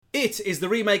It is the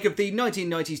remake of the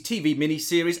 1990s TV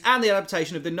miniseries and the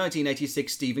adaptation of the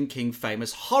 1986 Stephen King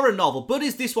famous horror novel. But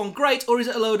is this one great, or is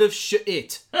it a load of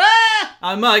shit?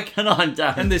 I'm Mike. And I'm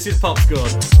Dan. And this is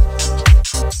Popscorn.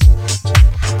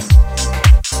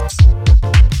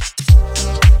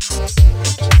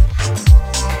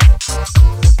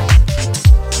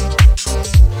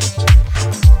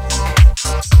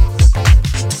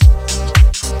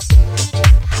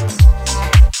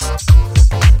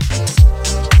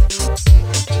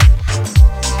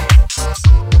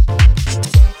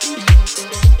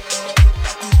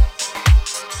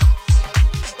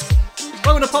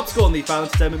 Popscorn, the Final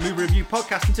Entertainment Movie Review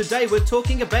podcast, and today we're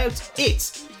talking about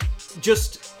It.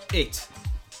 Just It.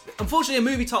 Unfortunately, a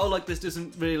movie title like this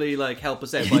doesn't really help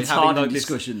us out by having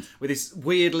discussions with this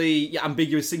weirdly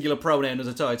ambiguous singular pronoun as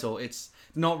a title. It's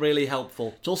not really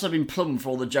helpful. It's also been plumbed for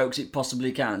all the jokes it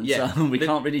possibly can, so we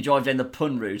can't really drive down the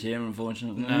pun route here,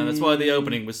 unfortunately. No, that's why the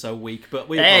opening was so weak, but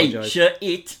we apologise. Hey,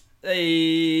 it.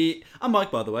 Hey, I'm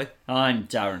Mike, by the way. I'm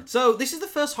Darren. So, this is the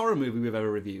first horror movie we've ever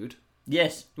reviewed.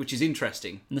 Yes. Which is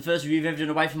interesting. And the first review you've ever done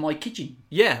away from my kitchen.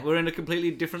 Yeah, we're in a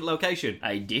completely different location.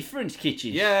 A different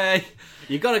kitchen. Yay!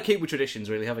 You've got to keep with traditions,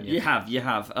 really, haven't you? You have.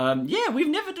 Yeah, we've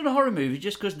never done a horror movie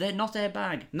just because they're not our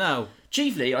bag. No.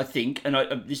 Chiefly, I think, and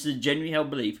this is a genuinely held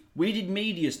belief, we did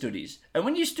media studies. And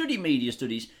when you study media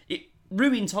studies, it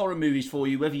ruins horror movies for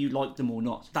you, whether you like them or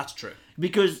not. That's true.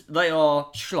 Because they are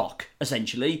schlock,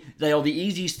 essentially. They are the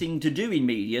easiest thing to do in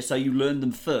media, so you learn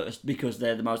them first because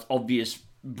they're the most obvious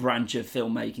branch of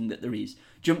filmmaking that there is.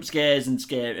 Jump scares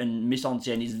and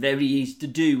mise-en-scène is very easy to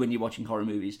do when you're watching horror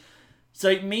movies. So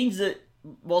it means that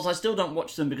whilst I still don't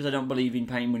watch them because I don't believe in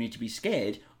paying money to be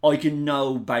scared, I can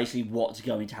know basically what's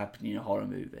going to happen in a horror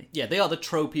movie. Yeah, they are the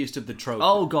tropiest of the trope.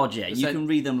 Oh god, yeah. You can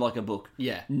read them like a book.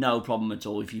 Yeah. No problem at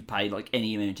all if you pay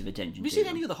any amount of attention to them. Have you seen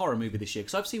any other horror movie this year?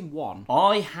 Because I've seen one.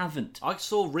 I haven't. I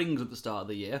saw Rings at the start of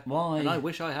the year. Why? And I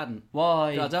wish I hadn't.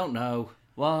 Why? I don't know.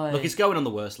 Why? Look, it's going on the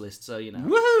worst list, so,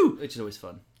 Woohoo! Which is always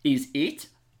fun. Is it?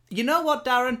 You know what,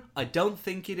 Darren? I don't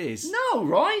think it is. No,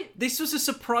 right? This was a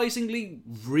surprisingly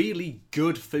really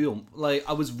good film.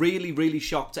 I was really, really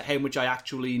shocked at how much I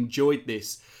actually enjoyed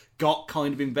this. Got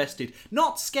kind of invested.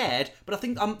 Not scared, but I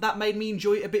think that made me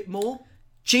enjoy it a bit more.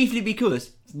 Chiefly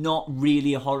because it's not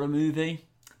really a horror movie.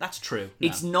 That's true. No.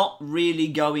 It's not really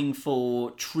going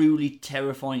for truly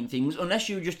terrifying things, unless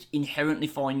you just inherently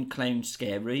find clowns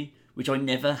scary, which I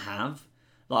never have.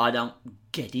 I don't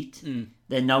get it.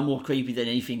 They're no more creepy than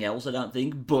anything else, I don't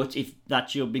think. But if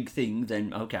that's your big thing,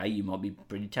 then okay, you might be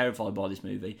pretty terrified by this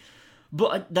movie.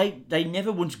 But they never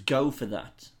once go for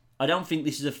that. I don't think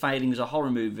this is a failing as a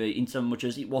horror movie in so much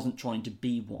as it wasn't trying to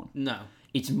be one. No.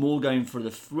 It's more going for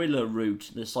the thriller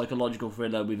route, the psychological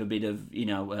thriller with a bit of,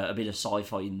 a bit of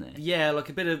sci-fi in there. Yeah, like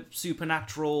a bit of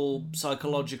supernatural,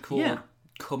 psychological,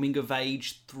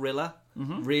 coming-of-age thriller,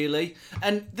 really.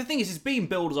 And the thing is, it's being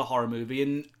billed as a horror movie,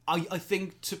 and I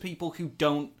think to people who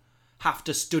don't have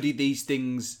to study these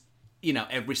things,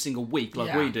 every single week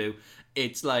like we do,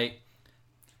 it's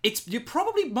you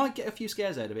probably might get a few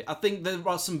scares out of it. I think there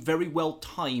are some very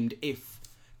well-timed, if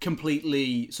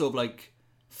completely sort of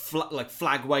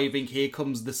flag-waving, here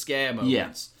comes the scare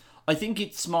moments. Yeah. I think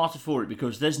it's smarter for it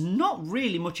because there's not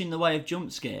really much in the way of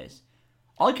jump scares.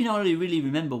 I can only really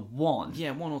remember one.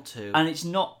 Yeah, one or two. And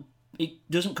it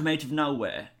doesn't come out of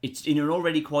nowhere. It's in an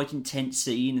already quite intense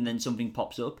scene and then something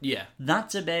pops up. Yeah.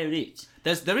 That's about it.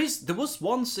 There was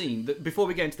one scene that, before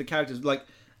we get into the characters,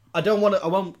 I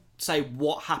won't say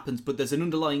what happens, but there's an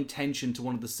underlying tension to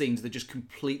one of the scenes that just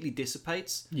completely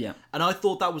dissipates. Yeah. And I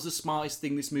thought that was the smartest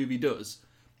thing this movie does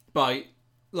by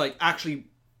actually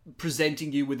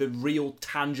presenting you with a real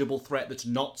tangible threat that's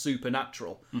not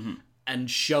supernatural. And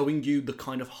showing you the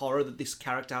kind of horror that this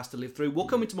character has to live through. We'll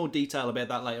come into more detail about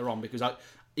that later on, because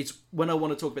it's when I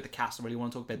want to talk about the cast, I really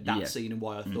want to talk about that scene and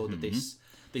why I thought that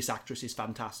this actress is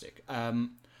fantastic.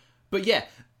 But yeah,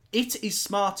 it is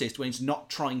smartest when it's not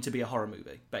trying to be a horror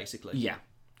movie, basically. Yeah,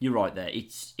 you're right there.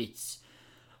 It's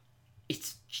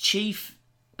chief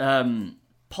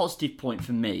positive point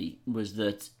for me was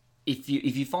that if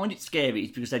you find it scary,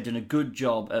 it's because they've done a good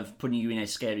job of putting you in a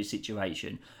scary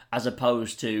situation, as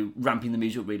opposed to ramping the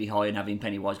music up really high and having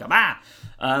Pennywise go, ah!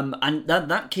 And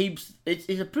that keeps... It's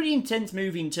a pretty intense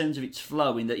movie in terms of its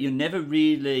flow, in that you're never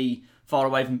really far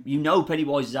away from...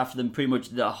 Pennywise is after them pretty much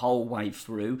the whole way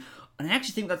through. And I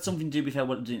actually think that's something to do with how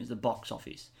well it's doing at the box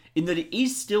office. In that it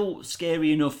is still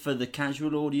scary enough for the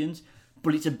casual audience,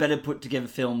 but it's a better put together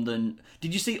film than...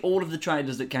 Did you see all of the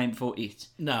trailers that came for it?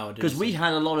 No, I didn't. Because we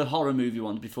had a lot of horror movie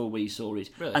ones before we saw it.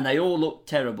 Really? And they all looked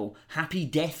terrible. Happy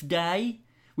Death Day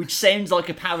which sounds like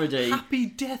a parody. Happy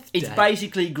Death Day. It's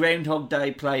basically Groundhog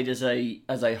Day played as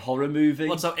a horror movie.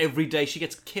 What's up? Every day she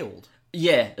gets killed.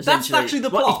 Yeah, essentially. That's actually the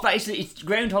plot. It's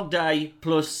Groundhog Day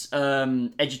plus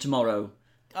Edge of Tomorrow.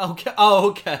 Okay. Oh,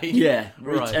 okay. Yeah,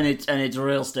 Right. and it's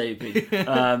real stupid.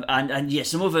 And yeah,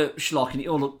 some other schlock, and it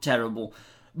all looked terrible.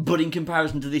 But in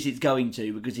comparison to this, it's going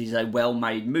to, because it's a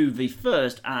well-made movie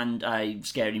first and a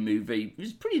scary movie.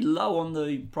 It's pretty low on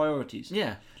the priorities.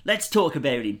 Yeah. Let's talk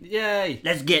about him. Yay.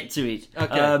 Let's get to it.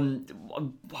 Okay.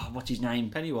 What's his name?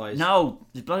 Pennywise. No,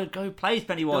 the bloke who plays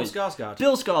Pennywise. Bill Skarsgård.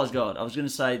 Bill Skarsgård. I was going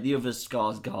to say the other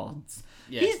Skarsgårds.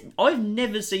 Yeah. I've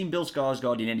never seen Bill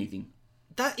Skarsgård in anything.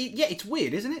 It's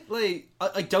weird, isn't it? Like,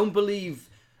 I don't believe...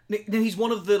 He's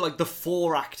one of the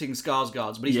 4 acting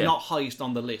Skarsgårds, but he's not highest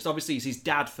on the list. Obviously, he's his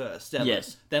dad first.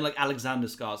 Yes. Then, Alexander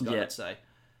Skarsgård, I'd say.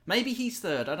 Maybe he's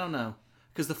third, I don't know.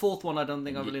 Because the 4th one, I don't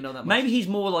think I really know that much. Maybe he's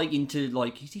more into,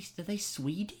 are they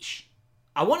Swedish?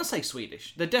 I want to say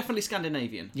Swedish. They're definitely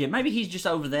Scandinavian. Yeah, maybe he's just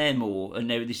over there more, and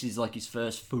now this is his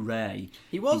first foray.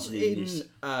 He was in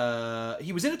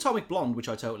Atomic Blonde, which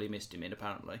I totally missed him in,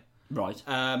 apparently. Right.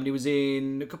 And he was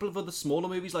in a couple of other smaller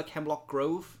movies like Hemlock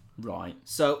Grove. Right.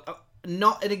 So,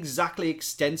 not an exactly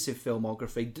extensive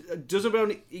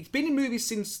filmography. He's been in movies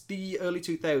since the early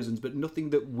 2000s, but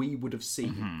nothing that we would have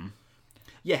seen. Mm-hmm.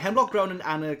 Yeah, Hemlock Grove and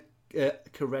Anna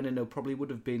Karenina probably would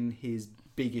have been his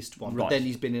biggest one. Right. But then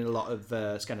he's been in a lot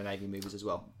of Scandinavian movies as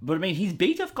well. But I mean, he's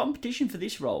beat off competition for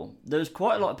this role. There's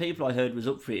quite a lot of people I heard was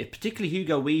up for it. Particularly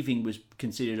Hugo Weaving was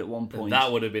considered at one point.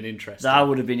 That would have been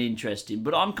interesting.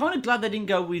 But I'm kind of glad they didn't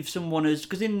go with someone as...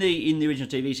 Because in the original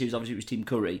TV series, obviously it was Tim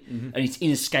Curry. Mm-hmm. And it's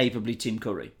inescapably Tim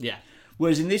Curry. Yeah.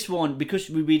 Whereas in this one, because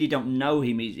we really don't know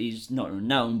him, he's not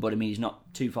unknown, but I mean, he's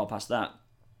not too far past that.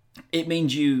 It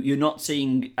means you're not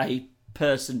seeing a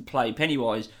person play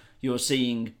Pennywise, you're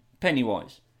seeing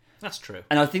Pennywise. That's true.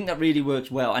 And I think that really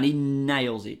works well, and he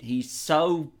nails it. He's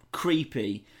so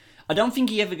creepy. I don't think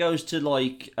he ever goes to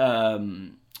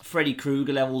Freddy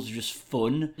Krueger levels of just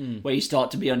fun, where you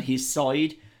start to be on his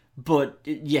side. But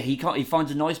yeah, he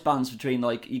finds a nice balance between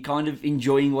you kind of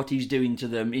enjoying what he's doing to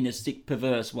them in a sick,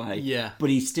 perverse way. Yeah. But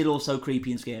he's still also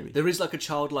creepy and scary. There is a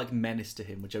childlike menace to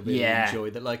him, which I really enjoy.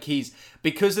 That he's,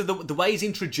 because of the way he's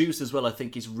introduced as well, I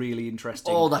think is really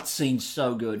interesting. Oh, that scene's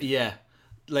so good. Yeah.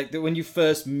 When you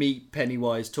first meet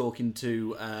Pennywise talking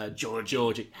to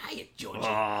Georgie. Hiya, Georgie.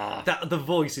 The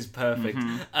voice is perfect.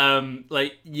 Mm-hmm.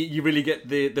 You really get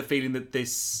the feeling that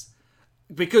this...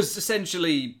 Because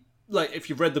essentially... if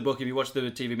you've read the book, if you watch the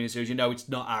TV miniseries, you know it's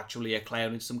not actually a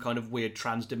clown. It's some kind of weird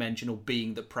trans-dimensional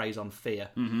being that preys on fear.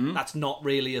 Mm-hmm. That's not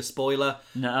really a spoiler.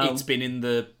 No. It's been in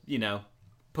the,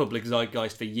 public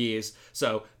zeitgeist for years.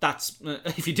 So that's,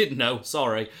 if you didn't know,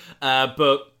 sorry.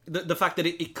 But the fact that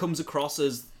it comes across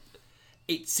as,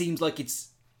 it seems like it's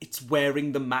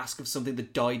wearing the mask of something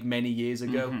that died many years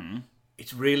ago. Mm-hmm.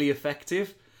 It's really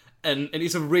effective. And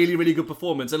it's a really, really good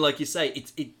performance. And like you say,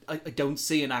 I don't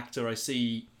see an actor, I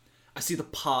see the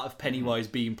part of Pennywise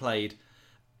being played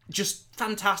just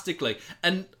fantastically,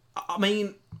 and I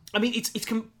mean, it's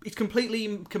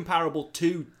completely comparable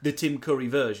to the Tim Curry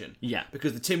version. Yeah,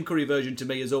 because the Tim Curry version to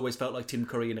me has always felt like Tim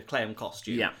Curry in a clown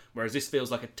costume. Yeah, whereas this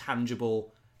feels like a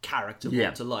tangible character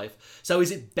brought to life. So is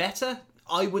it better?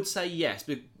 I would say yes,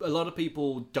 but a lot of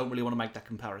people don't really want to make that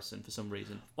comparison for some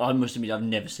reason. I must admit, I've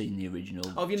never seen the original.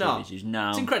 Oh, have you not? No.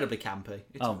 It's incredibly campy.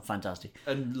 Fantastic.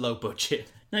 And low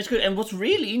budget. No, it's good. And what's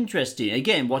really interesting,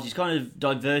 again, what is kind of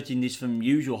diverting this from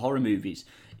usual horror movies,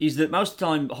 is that most of the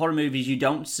time, horror movies, you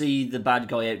don't see the bad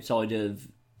guy outside of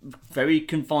very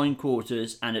confined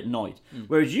quarters and at night.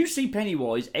 Whereas you see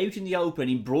Pennywise out in the open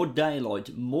in broad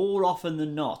daylight more often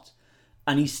than not,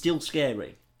 and he's still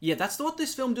scary. Yeah, that's what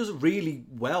this film does really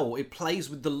well. It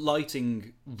plays with the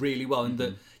lighting really well, and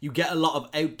that you get a lot of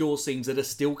outdoor scenes that are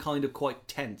still kind of quite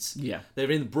tense. Yeah,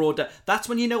 they're in broad day. That's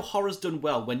when you know horror's done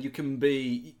well, when you can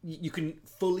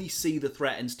fully see the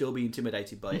threat and still be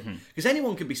intimidated by it. Because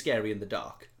anyone can be scary in the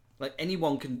dark.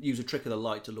 Anyone can use a trick of the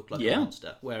light to look like a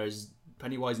monster. Whereas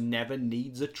Pennywise never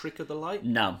needs a trick of the light.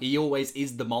 No, he always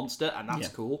is the monster, and that's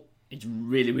cool. It's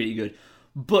really, really good.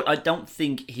 But I don't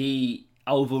think he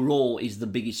overall is the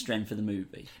biggest strength of the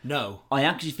movie. No. I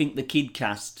actually think the kid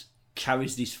cast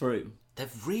carries this through. They're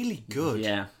really good.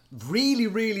 Yeah. Really,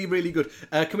 really, really good.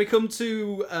 Can we come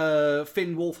to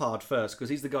Finn Wolfhard first? Because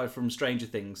he's the guy from Stranger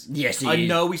Things. Yes, he is. I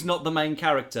know he's not the main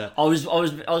character. I was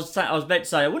about to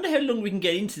say, I wonder how long we can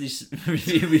get into this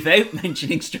review without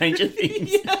mentioning Stranger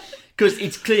Things. Because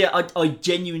it's clear, I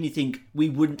genuinely think we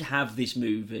wouldn't have this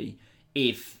movie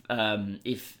if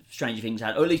Stranger Things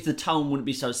had, or at least the tone wouldn't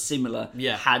be so similar.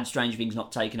 Yeah. Had Stranger Things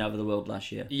not taken over the world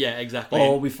last year. Yeah, exactly.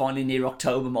 Oh, we're finally near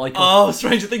October, Michael. Oh,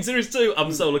 Stranger Things series 2.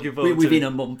 I'm so looking forward to it. Within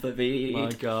a month of it. My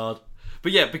God.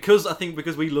 But yeah, because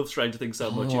we love Stranger Things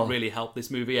so much, it really helped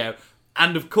this movie out.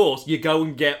 And of course, you go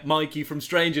and get Mikey from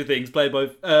Stranger Things, played by,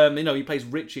 he plays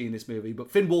Richie in this movie,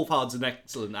 but Finn Wolfhard's an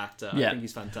excellent actor. I think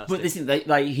he's fantastic. But listen,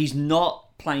 he's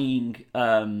not playing,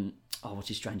 what's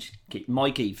his strange kid?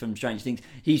 Mikey from Stranger Things.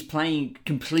 He's playing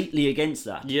completely against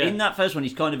that. Yeah. In that first one,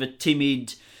 he's kind of a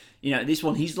timid, this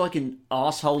one, he's like an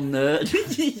arsehole nerd.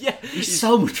 Yeah. He's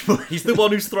so much fun. He's the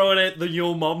one who's throwing out the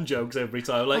your mom jokes every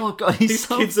time. Like, oh God, this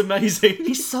kid's amazing.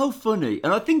 He's so funny.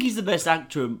 And I think he's the best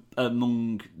actor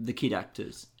among the kid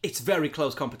actors. It's very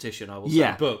close competition, I will say.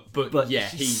 Yeah. But yeah,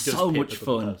 he does so much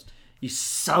fun. He's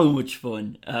so much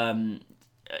fun.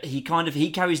 He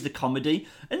carries the comedy.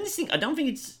 And this thing, I don't think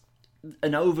it's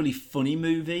an overly funny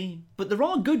movie, but there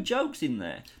are good jokes in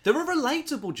there. There are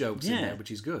relatable jokes in there, which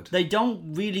is good. They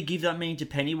don't really give that many to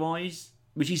Pennywise,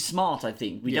 which is smart, I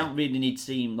think. We don't really need to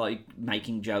see him like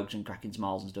making jokes and cracking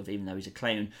smiles and stuff, even though he's a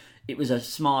clown. It was a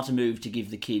smarter move to give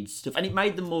the kids stuff, and it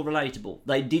made them more relatable.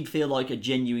 They did feel like a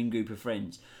genuine group of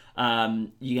friends. You're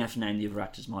gonna have to name the other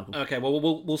actors, Michael. Okay, well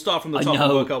we'll start from the top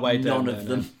and work our way down. None of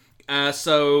them.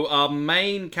 So our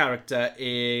main character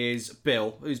is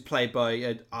Bill, who's played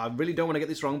by, I really don't want to get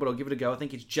this wrong, but I'll give it a go. I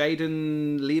think it's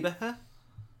Jaden Lieberher.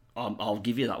 I'll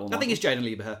give you that one. I think it's Jaden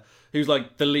Lieberher, who's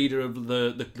like the leader of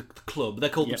the club. They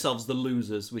call themselves the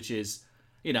Losers, which is,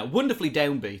 wonderfully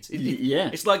downbeat.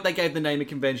 It's like they gave the naming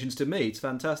conventions to me. It's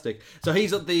fantastic. So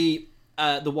he's at the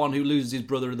one who loses his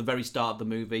brother at the very start of the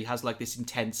movie, has like this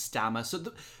intense stammer.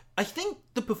 So I think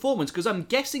the performance, because I'm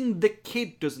guessing the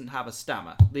kid doesn't have a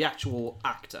stammer, the actual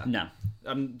actor. No.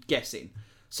 I'm guessing.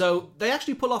 So they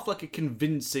actually pull off like a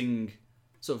convincing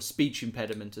sort of speech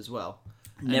impediment as well.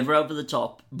 Never over the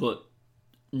top, but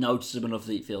noticeable enough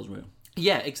that it feels real.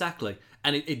 Yeah, exactly.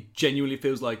 And it genuinely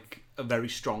feels like a very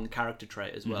strong character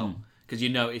trait as well. Because you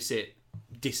notice it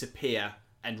disappear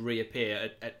and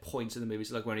reappear at points in the movie.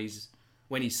 So like when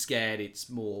he's scared, it's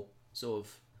more sort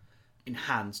of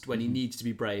enhanced. When he needs to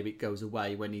be brave, it goes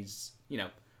away. When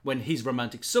when his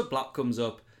romantic subplot comes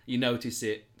up, you notice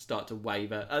it start to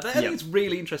waver. I think it's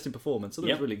really interesting performance. I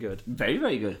think it's really good. Very,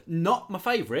 very good. Not my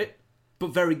favourite,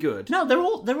 but very good. No,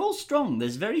 they're all strong.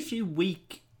 There's very few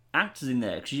weak actors in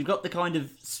there, because you've got the kind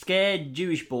of scared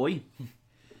Jewish boy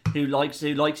who likes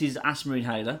his asthma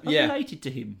inhaler. I related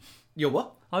to him. You're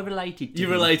what? I related to him.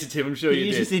 You related to him, I'm sure you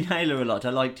did. He uses the inhaler a lot. I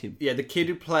liked him. Yeah, the kid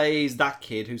who plays that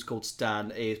kid, who's called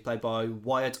Stan, is played by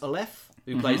Wyatt Aleph,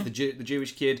 who plays the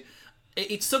Jewish kid.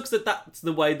 It sucks that that's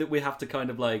the way that we have to kind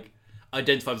of like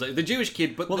identify him. Like, the Jewish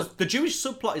kid, but the Jewish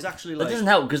subplot is actually like... That doesn't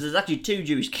help, because there's actually two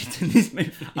Jewish kids in this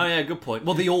movie. Oh yeah, good point.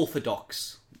 Well, the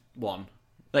Orthodox one.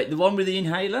 Like the one with the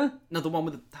inhaler? No, the one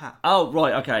with the hat. Oh,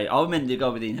 right, okay. I meant the guy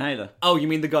with the inhaler. Oh, you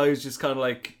mean the guy who's just kind of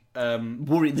like...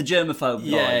 worried, the germaphobe guy.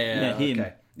 Yeah, him.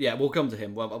 Okay. Yeah, we'll come to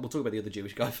him. Well, we'll talk about the other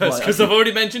Jewish guy first, because I've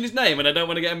already mentioned his name and I don't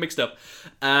want to get him mixed up.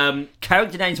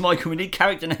 Character names, Michael. We need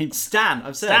character names. Stan,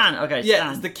 I've said. Stan, okay, yeah,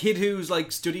 Stan. It's the kid who's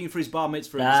like studying for his bar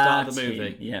mitzvah at the start of the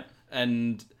movie. Yeah.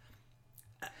 And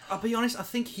I'll be honest, I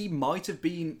think he might have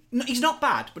been... No, he's not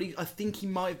bad, but I think he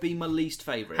might have been my least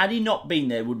favourite. Had he not been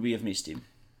there, would we have missed him?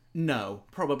 No,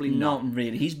 probably not. Not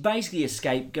really. He's basically a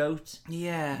scapegoat.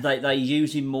 Yeah. They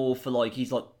use him more for like,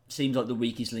 seems like the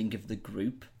weakest link of the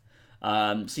group.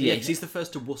 Because he's the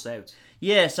first to wuss out.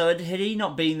 Yeah, so had he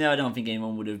not been there, I don't think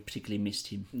anyone would have particularly missed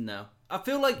him. No. I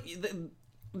feel like...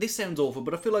 This sounds awful,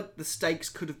 but I feel like the stakes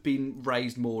could have been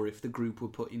raised more if the group were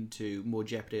put into more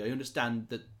jeopardy. I understand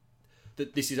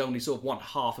that this is only sort of one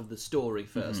half of the story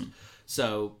first,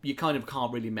 so you kind of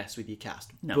can't really mess with your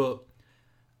cast. No.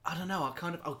 But I don't know. I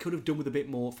could have done with a bit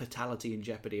more fatality in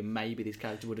jeopardy, and maybe this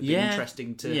character would have been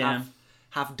interesting to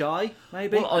have die.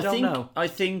 Maybe I don't know. I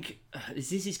think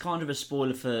this is kind of a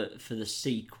spoiler for the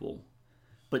sequel.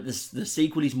 But the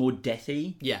sequel is more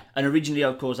deathy. Yeah. And originally,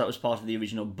 of course, that was part of the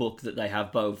original book, that they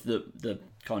have both the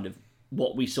kind of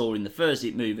what we saw in the first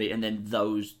It movie and then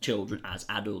those children as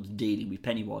adults dealing with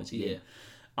Pennywise again. Yeah.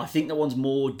 I think that one's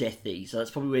more deathy, so that's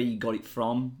probably where you got it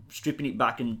from. Stripping it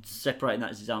back and separating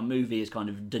that as its own movie has kind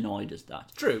of denied us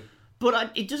that. True.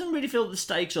 But it doesn't really feel that the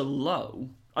stakes are low.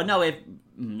 I know,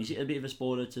 is it a bit of a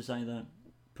spoiler to say that?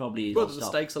 Probably is. Well, the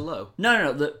stakes are low.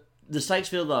 No, the stakes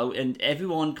feel low, and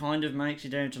everyone kind of makes it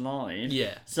down to life.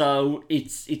 Yeah. So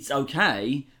it's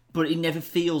okay, but it never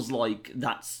feels like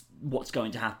that's what's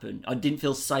going to happen. I didn't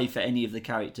feel safe for any of the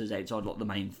characters outside like the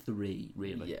main three,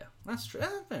 really. Yeah, that's true.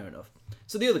 Fair enough.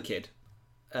 So the other kid,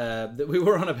 that we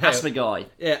were on about. Asthma guy.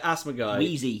 Yeah, Asthma guy.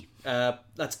 Wheezy.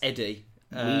 That's Eddie.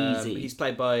 Wheezy. He's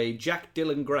played by Jack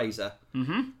Dylan Grazer.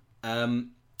 Mm-hmm.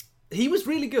 He was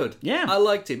really good. Yeah. I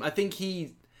liked him. I think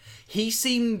he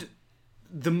seemed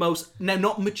the most, now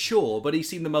not mature, but he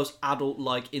seemed the most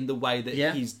adult-like in the way that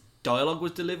his dialogue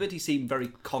was delivered. He seemed very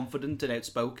confident and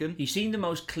outspoken. He seemed the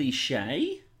most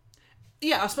cliche.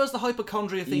 Yeah, I suppose the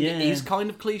hypochondria thing is kind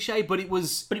of cliche, but it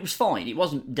was fine. It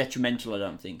wasn't detrimental, I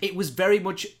don't think. It was very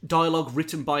much dialogue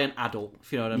written by an adult,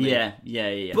 if you know what I mean.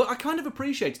 Yeah. But I kind of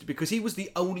appreciated it because he was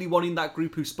the only one in that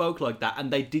group who spoke like that,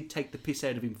 and they did take the piss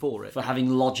out of him for it. For having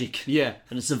logic. Yeah.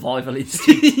 And a survival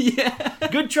instinct. Yeah.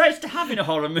 Good traits to have in a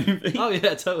horror movie. Oh,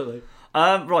 yeah, totally.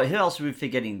 Right, who else are we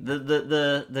forgetting?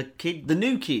 The kid, the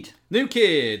new kid. New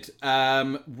Kid,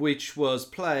 which was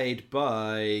played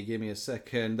by, give me a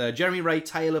second, Jeremy Ray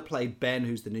Taylor played Ben,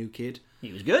 who's the new kid.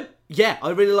 He was good. Yeah, I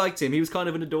really liked him. He was kind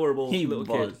of an adorable little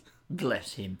kid.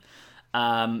 Bless him.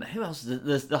 Who else?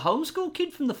 The homeschool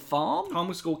kid from the farm?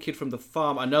 Homeschool kid from the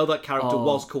farm. I know that character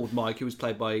was called Mike, who was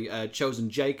played by Chosen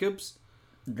Jacobs.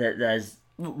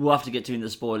 We'll have to get to in the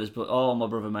spoilers, but my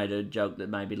brother made a joke that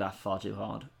made me laugh far too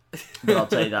hard. But I'll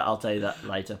tell you that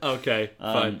later. Okay,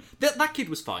 fine. That kid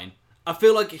was fine. I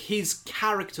feel like his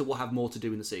character will have more to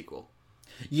do in the sequel.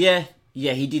 Yeah,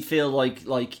 he did feel like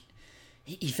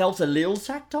he felt a little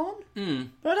tacked on.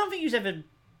 But I don't think he was ever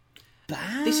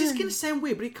bad. This is going to sound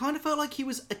weird, but it kind of felt like he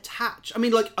was attached. I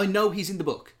mean, like, I know he's in the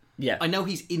book. Yeah. I know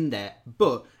he's in there,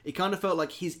 but it kind of felt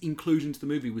like his inclusion to the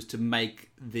movie was to make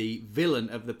the villain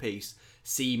of the piece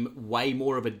seem way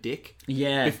more of a dick.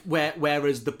 Yeah.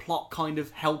 Whereas the plot kind of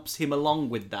helps him along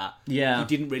with that. Yeah. He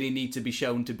didn't really need to be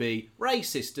shown to be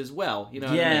racist as well. You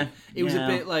know what I mean? It was a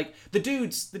bit like the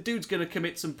dude's going to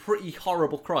commit some pretty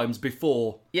horrible crimes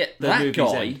before the that movie's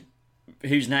guy, end.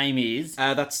 whose name is...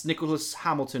 that's Nicholas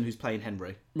Hamilton, who's playing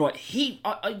Henry. Right,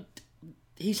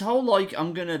 his whole, like,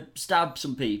 I'm going to stab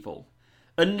some people,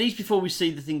 at least before we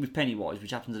see the thing with Pennywise, which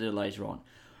happens a little later on,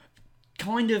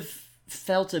 kind of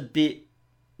felt a bit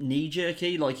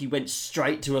knee-jerky, like he went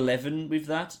straight to 11 with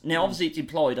that. Now, obviously, it's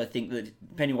implied, I think,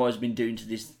 that Pennywise has been doing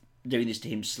this to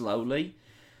him slowly,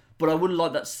 but I would have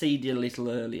liked that seed a little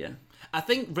earlier. I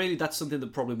think, really, that's something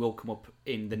that probably will come up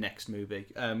in the next movie,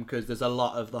 because there's a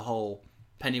lot of the whole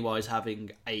Pennywise having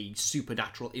a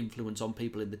supernatural influence on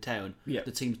people in the town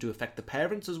that seems to affect the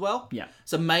parents as well. Yeah.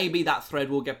 So maybe that thread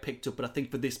will get picked up, but I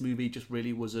think for this movie, it just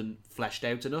really wasn't fleshed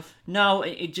out enough. No,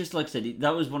 it just, like I said,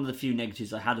 that was one of the few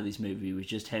negatives I had of this movie, was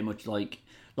just how much, like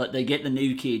they get the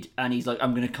new kid, and he's like,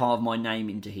 I'm going to carve my name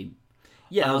into him.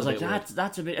 Yeah, and I was like,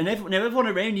 that's a bit... And everyone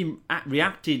around him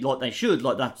reacted like they should,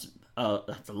 like that's a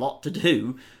lot to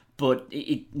do, but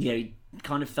it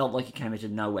kind of felt like it came out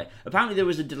of nowhere. Apparently there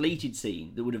was a deleted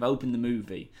scene that would have opened the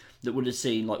movie that would have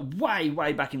seen, like, way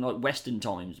back in, like, Western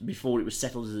times, before it was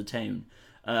settled as a town.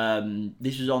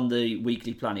 This was on the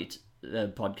Weekly Planet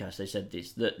podcast. They said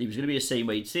this, that there was going to be a scene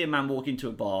where you'd see a man walk into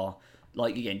a bar,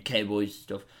 like, again, cowboys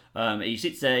stuff. He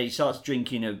sits there, he starts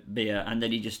drinking a beer, and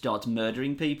then he just starts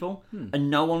murdering people, and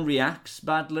no one reacts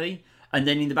badly. And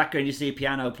then in the background you see a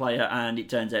piano player, and it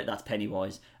turns out that's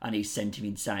Pennywise, and he's sent him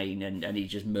insane, and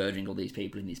he's just murdering all these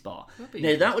people in this bar.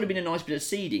 Now, that would have been a nice bit of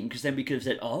seeding, because then we could have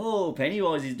said, oh,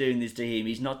 Pennywise is doing this to him.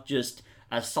 He's not just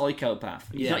a psychopath.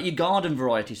 He's not your garden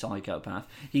variety psychopath.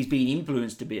 He's being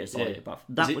influenced to be a psychopath.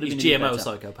 That would have been GMO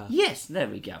psychopath. Yes, there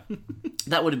we go.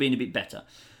 That would have been a bit better.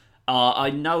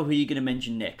 I know who you're going to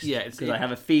mention next. Yeah, because I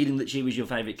have a feeling that she was your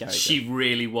favourite character. She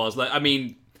really was. Like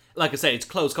I say, it's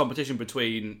close competition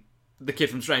between the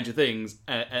kid from Stranger Things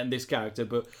and this character,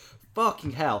 but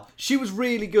fucking hell, she was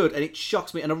really good, and it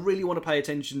shocks me, and I really want to pay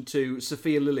attention to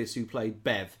Sophia Lillis, who played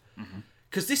Bev,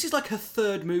 because this is like her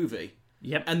third movie.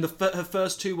 Yep. And her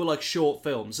first two were like short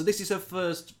films, so this is her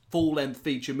first full-length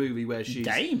feature movie where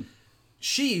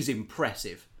she's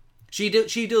impressive. She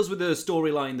deals with a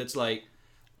storyline that's like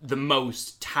the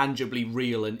most tangibly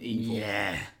real and evil.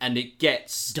 Yeah. And it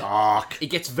gets dark.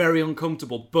 It gets very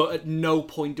uncomfortable, but at no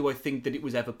point do I think that it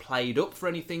was ever played up for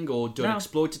anything or done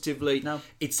exploitatively. No.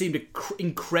 It seemed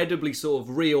incredibly sort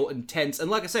of real and tense. And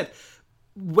like I said,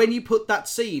 when you put that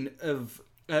scene of...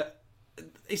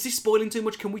 is this spoiling too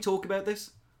much? Can we talk about this?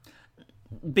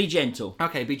 Be gentle.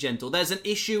 Okay, be gentle. There's an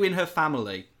issue in her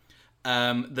family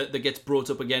that gets brought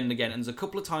up again and again, and there's a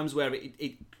couple of times where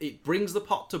it brings the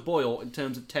pot to boil in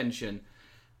terms of tension,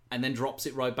 and then drops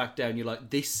it right back down. You're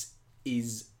like, this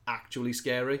is actually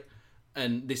scary,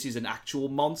 and this is an actual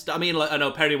monster. I mean, like, I know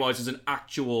Pennywise is an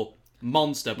actual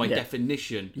monster by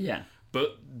definition. Yeah.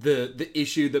 But the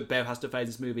issue that Bev has to face in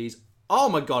this movie is, oh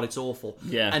my god, it's awful.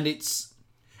 Yeah. And it's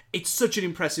it's such an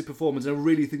impressive performance, and I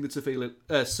really think that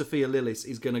Sophia Lillis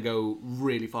is going to go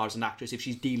really far as an actress if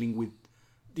she's dealing with,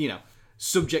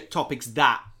 subject topics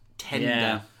that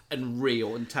tender and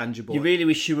real and tangible. You really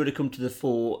wish she would have come to the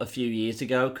fore a few years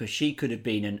ago, because she could have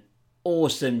been an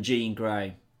awesome Jean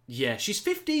Grey. Yeah, she's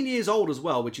 15 years old as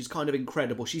well, which is kind of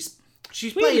incredible. She's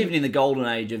We're playing... living in the golden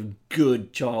age of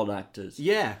good child actors.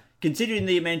 Yeah. Considering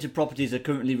the amount of properties are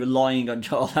currently relying on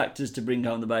child actors to bring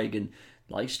home the bacon,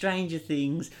 like Stranger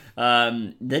Things,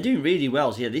 they're doing really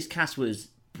well. So yeah, this cast was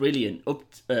brilliant, up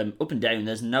and down.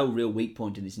 There's no real weak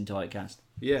point in this entire cast.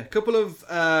 Yeah, a couple of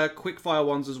quick fire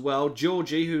ones as well.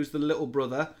 Georgie, who's the little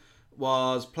brother,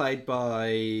 was played by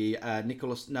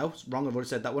Nicholas... No, wrong, I've already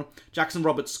said that one. Jackson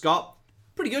Robert Scott.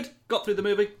 Pretty good. Got through the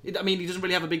movie. He doesn't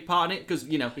really have a big part in it because,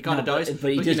 he kind of dies.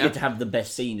 But he does get to have the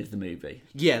best scene of the movie.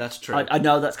 Yeah, that's true. I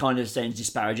know that's kind of sounds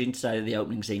disparaging to say that the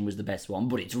opening scene was the best one,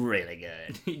 but it's really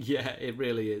good. Yeah, it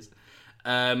really is.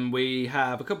 We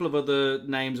have a couple of other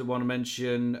names I want to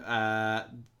mention.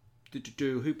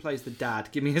 Who plays the dad?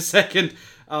 Give me a second.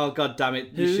 Oh, god damn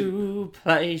it. Who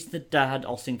plays the dad?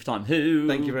 I'll sing for time. Who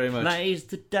Thank you very much. plays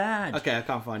the dad? Okay, I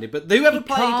can't find it. But whoever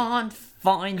played... can't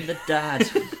find the dad.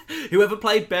 Whoever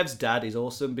played Bev's dad is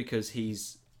awesome because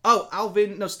he's... Oh,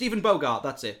 Stephen Bogart,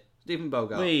 that's it. Stephen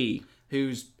Bogart.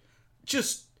 Who's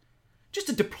just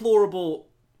a deplorable...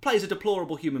 Plays a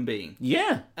deplorable human being.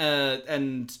 Yeah.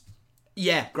 And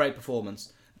yeah, great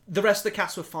performance. The rest of the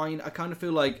cast were fine. I kind of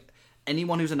feel like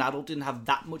anyone who's an adult didn't have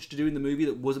that much to do in the movie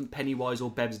that wasn't Pennywise or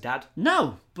Bev's dad.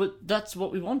 No, but that's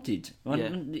what we wanted. Yeah.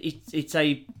 It's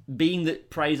a being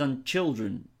that preys on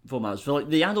children, foremost. For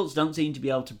the adults don't seem to be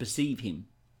able to perceive him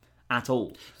at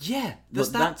all. Yeah,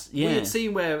 there's that weird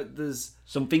scene where there's...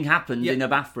 Something happened in a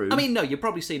bathroom. I mean, no, you've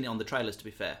probably seen it on the trailers, to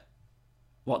be fair.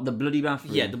 What, the bloody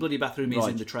bathroom? Yeah, the bloody bathroom is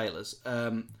in the trailers.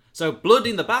 So blood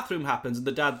in the bathroom happens and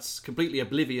the dad's completely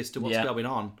oblivious to what's going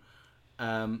on.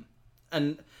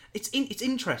 And... It's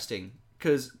interesting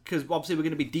because obviously we're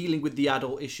going to be dealing with the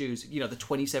adult issues, the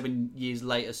 27 years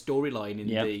later storyline in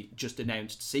the just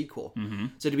announced sequel. Mm-hmm.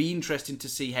 So it'll be interesting to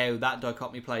see how that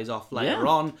dichotomy plays off later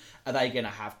on. Are they going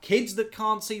to have kids that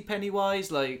can't see Pennywise?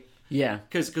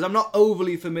 Because I'm not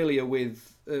overly familiar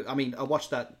with... I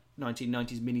watched that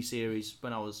 1990s miniseries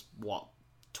when I was,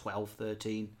 12,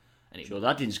 13... Sure,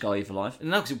 that didn't scar you for life.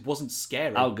 No, because it wasn't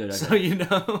scary. Oh, good. Okay. So,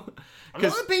 a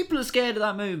lot of people are scared of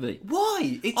that movie.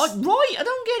 Why? I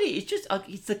don't get it. It's just,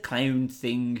 it's the clown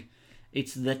thing.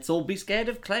 It's, let's all be scared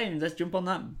of clowns. Let's jump on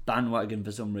that bandwagon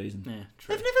for some reason. Yeah,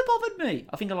 true. They've never bothered me.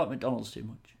 I think I like McDonald's too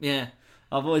much. Yeah.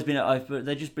 I've always been, but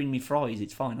they just bring me fries.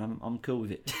 It's fine. I'm cool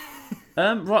with it.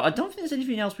 Right, I don't think there's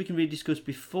anything else we can really discuss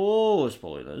before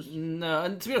spoilers. No,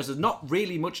 and to be honest, there's not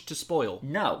really much to spoil.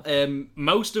 No.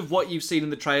 Most of what you've seen in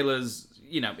the trailers,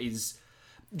 is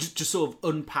just sort of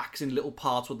unpacks in little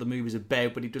parts what the movie's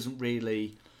about, but it doesn't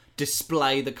really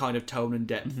display the kind of tone and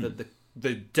depth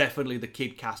that definitely the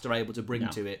kid cast are able to bring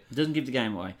to it. It doesn't give the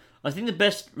game away. I think the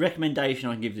best recommendation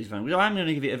I can give this film, because I am going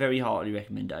to give it a very hearty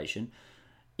recommendation,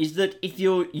 is that if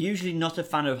you're usually not a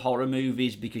fan of horror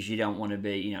movies because you don't want to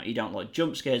be, you don't like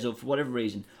jump scares or for whatever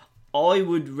reason, I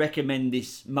would recommend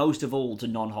this most of all to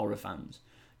non-horror fans.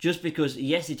 Just because,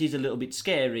 yes, it is a little bit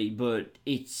scary, but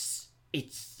it's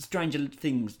Stranger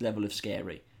Things level of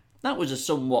scary. That was a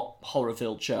somewhat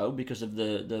horror-filled show because of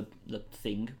the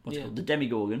thing, what's it called? The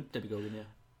Demogorgon. Demogorgon, yeah.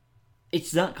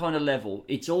 It's that kind of level.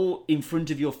 It's all in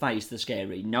front of your face, the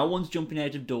scary. No one's jumping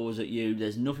out of doors at you.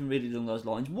 There's nothing really along those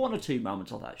lines. One or two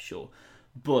moments of that, sure.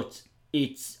 But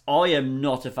I am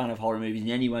not a fan of horror movies in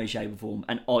any way, shape or form,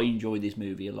 and I enjoy this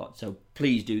movie a lot. So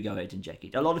please do go out and check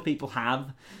it. A lot of people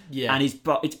have. Yeah. And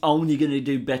it's only going to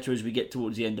do better as we get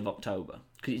towards the end of October.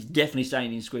 Because it's definitely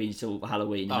staying in screens till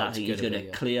Halloween. And I think it's going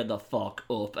to clear the fuck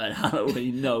up at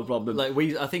Halloween, no problem.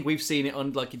 I think we've seen it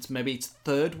on, its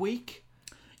third week.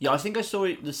 Yeah, I think I saw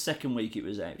it the second week it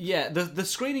was out. Yeah, the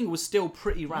screening was still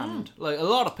pretty rammed. A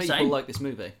lot of people like this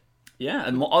movie. Yeah,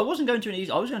 and I wasn't going to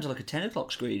I was going to a 10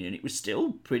 o'clock screening and it was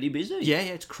still pretty busy. Yeah,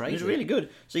 it's crazy. It was really good.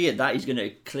 So yeah, that is going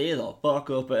to clear the fuck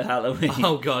up at Halloween.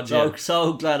 Oh god, yeah.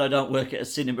 So glad I don't work at a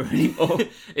cinema anymore.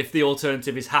 If the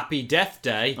alternative is Happy Death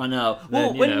Day. I know.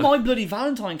 Well, when My Bloody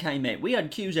Valentine came out, we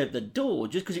had queues out the door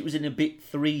just because it was in a bit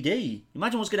 3D.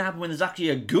 Imagine what's going to happen when there's actually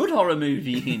a good horror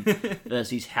movie in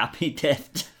versus Happy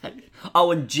Death Day.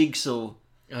 Oh, and Jigsaw.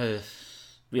 Yeah,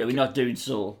 we're not doing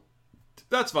Saw.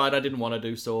 That's fine, I didn't want to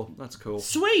do Saw. That's cool.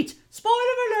 Sweet! Spoiler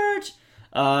alert!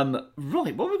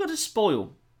 Right, what have we got to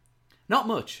spoil? Not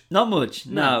much. Not much,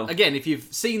 no. Again, if you've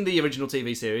seen the original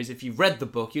TV series, if you've read the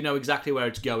book, you know exactly where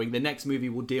it's going. The next movie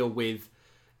will deal with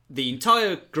the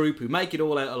entire group who make it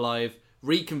all out alive,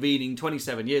 reconvening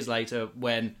 27 years later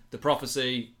when the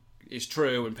prophecy is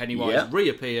true and Pennywise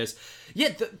reappears.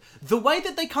 Yeah, the way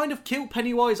that they kind of kill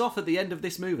Pennywise off at the end of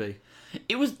this movie.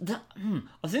 It was...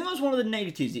 I think that was one of the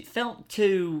negatives. It felt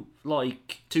too,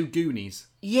 like... Too Goonies.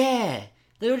 Yeah.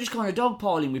 They were just kind of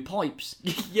dogpiling with pipes.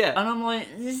 Yeah. And I'm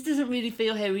like, this doesn't really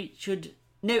feel how it should...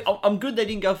 No, I'm good they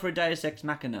didn't go for a Deus Ex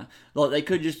Machina. Like, they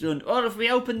could just done, if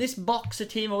we open this box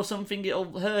at him or something,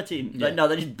 it'll hurt him. Yeah. Like, no,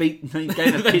 they just they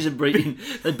gave him a piss of breathing.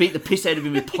 They beat the piss out of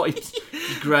him with pipes.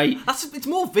 It's great. It's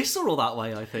more visceral that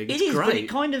way, I think. It is, great. But it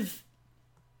kind of...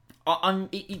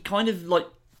 it kind of, like,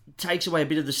 takes away a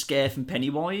bit of the scare from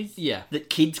Pennywise. Yeah.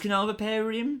 That kids can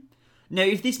overpower him. Now,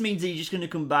 if this means that he's just going to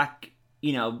come back,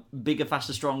 bigger,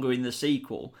 faster, stronger in the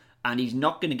sequel, and he's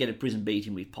not going to get a prison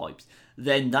beating with pipes,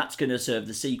 then that's going to serve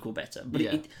the sequel better. But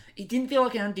it didn't feel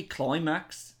like an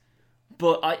anticlimax.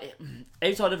 But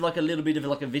outside of like a little bit of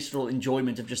like a visceral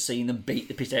enjoyment of just seeing them beat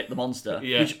the piss out of the monster,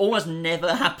 which almost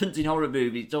never happens in horror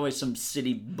movies. It's always some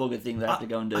silly bugger thing they have to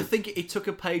go and do. I think it took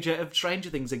a page out of Stranger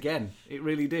Things again. It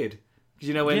really did.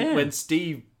 Because when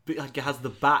Steve has the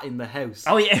bat in the house.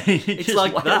 Oh yeah, it's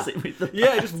like that.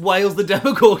 It just wails the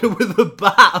Demogorgon with the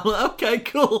bat. I'm like, okay,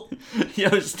 cool.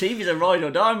 Steve is a ride or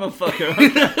die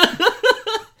motherfucker.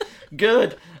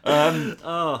 Good.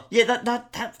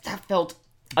 That felt...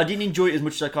 I didn't enjoy it as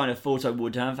much as I kind of thought I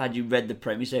would have had you read the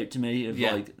premise out to me of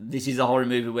like, this is a horror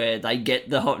movie where they get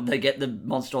the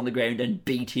monster on the ground and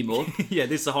beat him up. Yeah,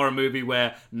 this is a horror movie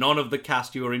where none of the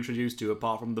cast you are introduced to,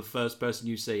 apart from the first person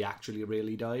you see, actually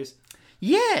really dies.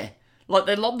 Yeah, like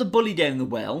they lobbed the bully down the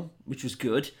well, which was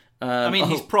good.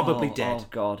 He's probably dead. Oh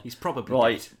god, he's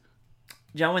probably dead.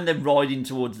 You know when they're riding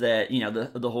towards their,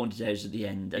 the haunted house at the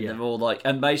end, and they're all like,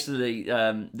 and basically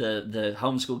the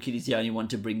homeschool kid is the only one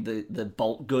to bring the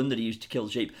bolt gun that he used to kill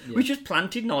sheep, which was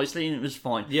planted nicely and it was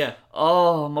fine. Yeah.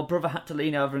 Oh, my brother had to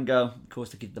lean over and go, of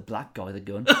course they give the black guy the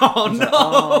gun. Oh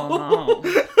no!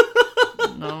 Like,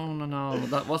 oh no! No,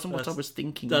 that wasn't what I was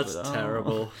thinking. That's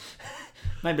terrible.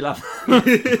 Made me laugh.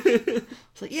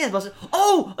 It's like,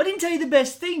 I didn't tell you the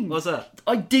best thing. What's that?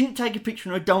 I didn't take a picture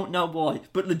and I don't know why.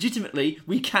 But legitimately,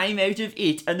 we came out of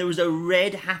it and there was a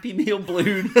red Happy Meal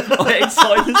balloon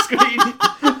outside the screen.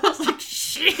 I was like,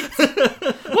 shit.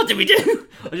 What did we do?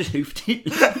 I just hoofed it.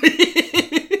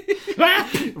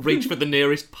 Reach for the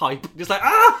nearest pipe. Just like,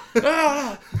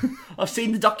 I've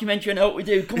seen the documentary, I know what we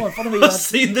do. Come on, follow me, I've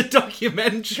seen the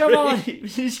documentary. Come on, it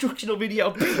was an instructional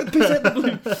video. Piss out the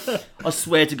balloon. I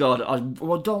swear to God,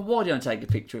 why don't I take a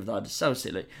picture of that? It's so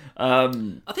silly. I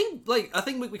think we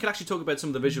can actually talk about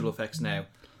some of the visual effects now.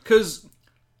 Because,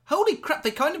 holy crap,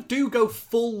 they kind of do go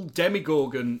full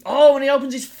Demogorgon. Oh, when he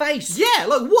opens his face. Yeah,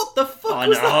 like, what the fuck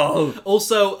was know. that?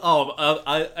 Also,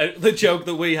 the joke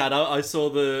that we had, I saw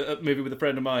the movie with a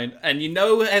friend of mine, and you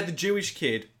know how the Jewish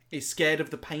kid is scared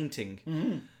of the painting.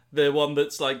 Mm. The one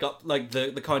that's like got like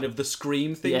the kind of the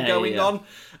scream thing going on.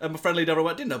 And my friend leaned over and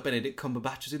went, didn't know Benedict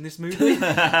Cumberbatch was in this movie?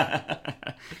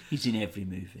 He's in every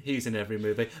movie. He's in every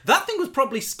movie. That thing was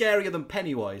probably scarier than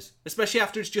Pennywise, especially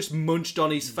after it's just munched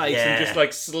on his face and just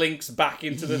like slinks back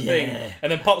into the thing and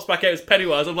then pops back out as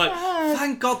Pennywise. I'm like,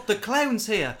 thank God the clown's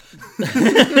here.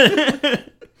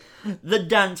 The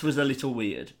dance was a little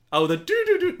weird. Oh, the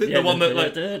do-do-do, the one that,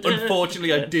 like,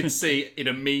 unfortunately I did see in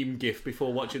a meme gif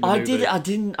before watching the movie. I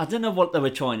don't know what they were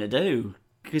trying to do,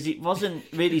 because it wasn't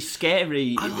really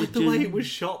scary. I like the way it was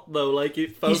shot, though. Like,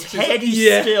 it focuses... His head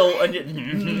is still... And it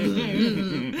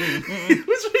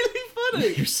was really funny.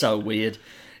 It was so weird.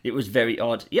 It was very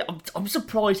odd. Yeah, I'm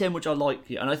surprised how much I like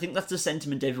it, and I think that's the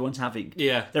sentiment everyone's having.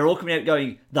 Yeah. They're all coming out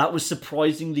going, that was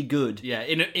surprisingly good. Yeah,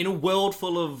 in a world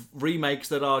full of remakes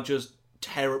that are just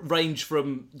range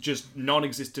from just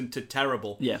non-existent to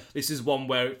terrible. Yeah. This is one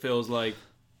where it feels like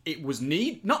it was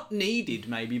not needed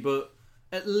maybe, but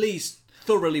at least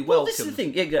thoroughly welcome. Well, this is the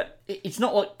thing. Yeah, it's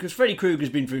not like, because Freddy Krueger's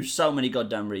been through so many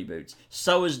goddamn reboots.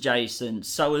 So has Jason.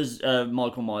 So has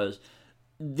Michael Myers.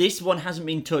 This one hasn't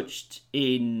been touched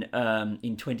in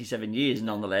 27 years,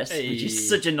 nonetheless, which is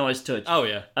such a nice touch. Oh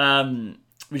yeah.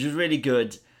 Which was really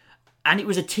good, and it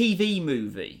was a TV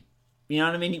movie. You know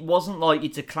what I mean? It wasn't like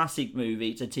it's a classic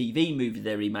movie, it's a TV movie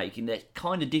they're remaking. They're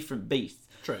kind of different beasts.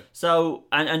 True. So,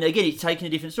 and again, it's taking a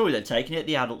different story. They're taking it,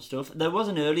 the adult stuff. There was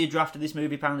an earlier draft of this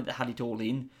movie, apparently, that had it all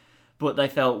in. But they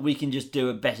felt, we can just do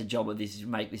a better job of this,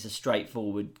 make this a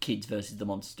straightforward kids versus the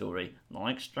monster story.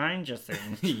 Like Stranger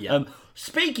Things. Yeah.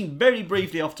 Speaking very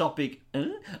briefly off topic,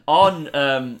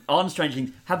 on Stranger Things,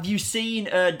 have you seen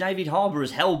David Harbour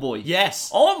as Hellboy?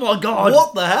 Yes. Oh my God.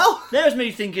 What the hell? There's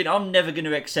me thinking, I'm never going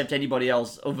to accept anybody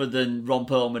else other than Ron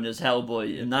Perlman as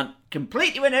Hellboy. And that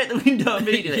completely went out the window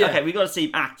immediately. Yeah. Okay, we got to see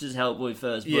him act as Hellboy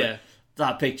first. But yeah.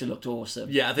 That picture looked awesome.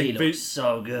 Yeah, I think he looks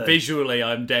so good. Visually,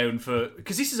 I'm down for...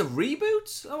 Because this is a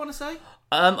reboot, I want to say.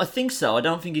 I think so. I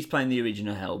don't think he's playing the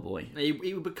original Hellboy.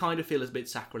 It would kind of feel a bit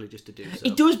sacrilegious to do so.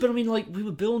 It does, but I mean, like, we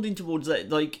were building towards that.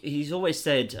 Like, he's always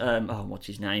said, what's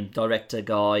his name? Director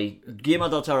guy, Guillermo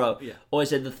del Toro, always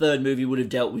said the third movie would have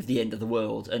dealt with the end of the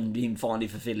world and him finally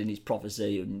fulfilling his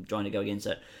prophecy and trying to go against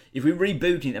it. If we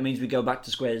reboot it, that means we go back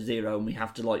to square zero and we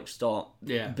have to, like, start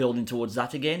building towards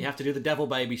that again. You have to do the Devil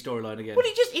Baby storyline again. Well,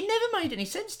 it never made any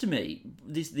sense to me.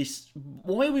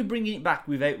 Why are we bringing it back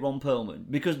without Ron Perlman?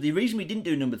 Because the reason we didn't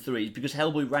do number 3 is because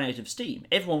Hellboy ran out of steam.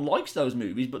 Everyone likes those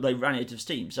movies, but they ran out of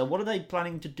steam. So what are they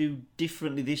planning to do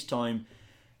differently this time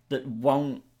that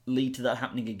won't lead to that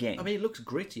happening again? I mean, it looks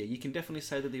grittier. You can definitely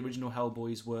say that the original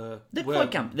Hellboys were... They're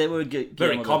quite camp. They were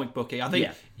very comic booky. I think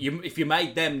if you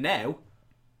made them now,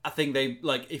 I think they...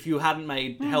 Like, if you hadn't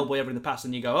made Hellboy ever in the past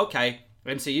and you go, okay,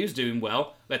 MCU's doing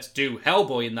well, let's do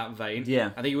Hellboy in that vein.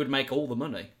 Yeah. I think you would make all the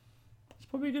money. That's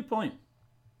probably a good point.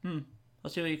 I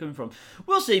see where you're coming from.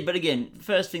 We'll see, but again,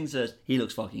 first things first, he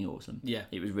looks fucking awesome. Yeah.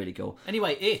 It was really cool.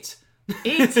 Anyway, It,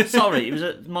 sorry, it was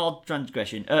a mild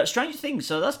transgression. Stranger Things,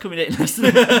 so that's coming in less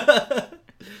than...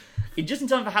 just in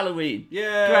time for Halloween.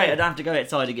 Yeah. Great, I don't have to go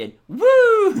outside again.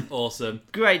 Woo! Awesome.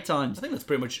 Great times. I think that's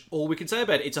pretty much all we can say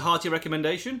about it. It's a hearty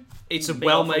recommendation. It's a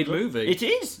well-made movie. It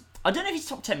is. I don't know if it's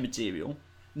top 10 material.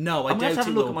 No, I I'm doubt going to have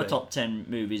a look at my be. top 10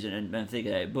 movies and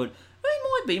figure it out, but...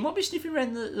 It might be sniffing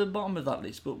around the bottom of that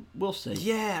list, but we'll see.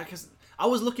 Yeah, because I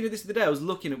was looking at this the other day. I was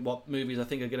looking at what movies I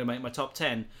think are going to make my top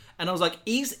 10, and I was like,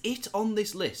 is it on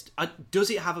this list?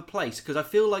 Does it have a place? Because I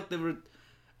feel like there are...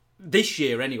 This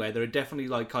year, anyway, there are definitely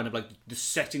like kind of like the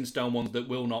set-in-stone ones that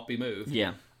will not be moved.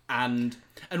 Yeah. And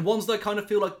ones that I kind of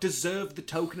feel like deserve the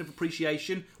token of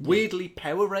appreciation. Yeah. Weirdly,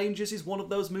 Power Rangers is one of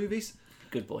those movies.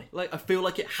 Good boy. Like, I feel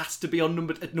like it has to be on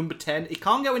number 10. It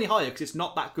can't go any higher because it's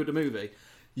not that good a movie.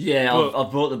 Yeah,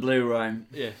 I've bought the Blu-ray.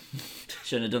 Yeah.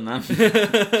 Shouldn't have done that.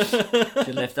 Should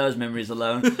have left those memories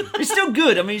alone. It's still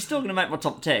good. I mean, it's still going to make my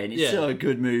top 10. It's still a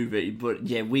good movie. But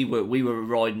yeah, we were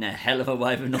riding a hell of a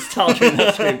wave of nostalgia in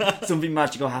that scream. Something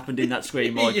magical happened in that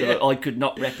scream I could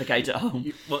not replicate at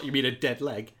home. You mean a dead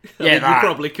leg? Yeah, you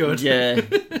probably could. Yeah.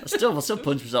 I still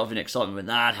punched myself in excitement when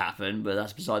that happened, but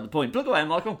that's beside the point. Plug away,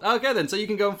 Michael. Okay then, so you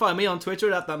can go and find me on Twitter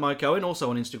at @ThatMikeOwen, also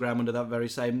on Instagram under that very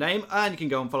same name, and you can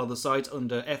go and follow the site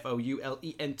under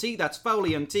FOULENT, that's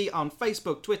FOULENT, on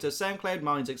Facebook, Twitter, SoundCloud,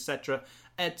 Minds, etc.,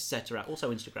 etc.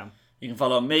 Also Instagram. You can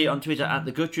follow me on Twitter at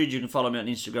The Guttridge. You can follow me on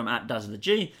Instagram at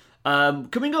DazzaTheG.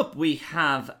 Coming up, we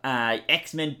have a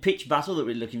X-Men pitch battle that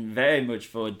we're looking very much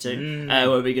forward to,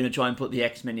 where we're going to try and put the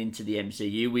X-Men into the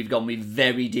MCU. We've gone with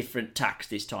very different tacks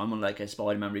this time, unlike a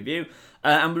Spider-Man review.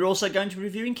 And we're also going to be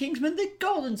reviewing Kingsman: The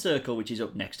Golden Circle, which is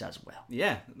up next as well.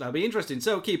 Yeah, that'll be interesting.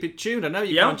 So keep it tuned. I know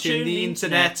you can't tune the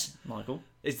internet. Michael.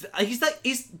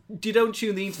 You don't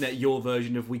tune the internet your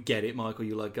version of We Get It, Michael,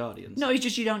 you like Guardians? No, it's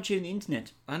just you don't tune the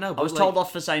internet. I know, but I was told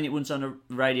off for saying it once on a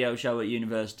radio show at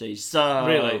university, so...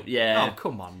 Really? Yeah. Oh,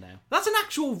 come on now. That's an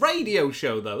actual radio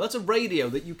show, though. That's a radio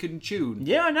that you can tune.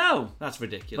 Yeah, I know. That's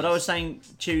ridiculous. But I was saying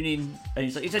tune in, and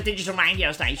he's like, it's a digital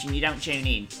radio station, you don't tune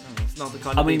in. Oh, it's not the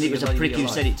kind of it was a prick who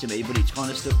said it to me, but it's kind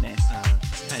of stuck now.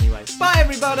 Anyway, bye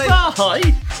everybody!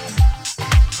 Bye!